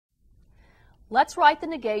Let's write the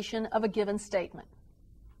negation of a given statement.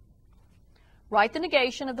 Write the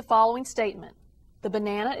negation of the following statement. The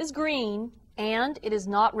banana is green and it is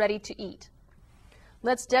not ready to eat.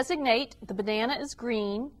 Let's designate the banana is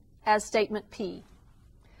green as statement P.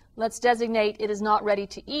 Let's designate it is not ready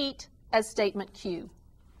to eat as statement Q.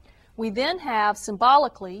 We then have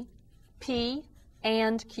symbolically P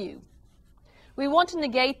and Q. We want to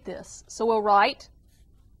negate this, so we'll write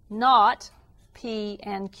not P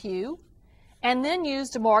and Q, and then use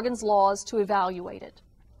De Morgan's laws to evaluate it.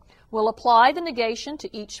 We'll apply the negation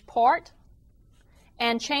to each part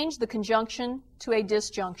and change the conjunction to a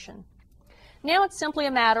disjunction. Now it's simply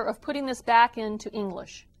a matter of putting this back into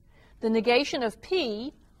English. The negation of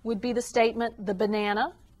P would be the statement, the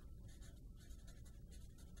banana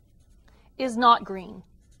is not green.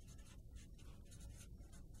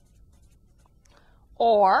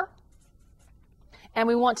 Or, and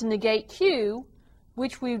we want to negate Q,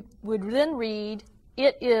 which we would then read,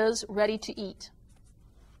 it is ready to eat.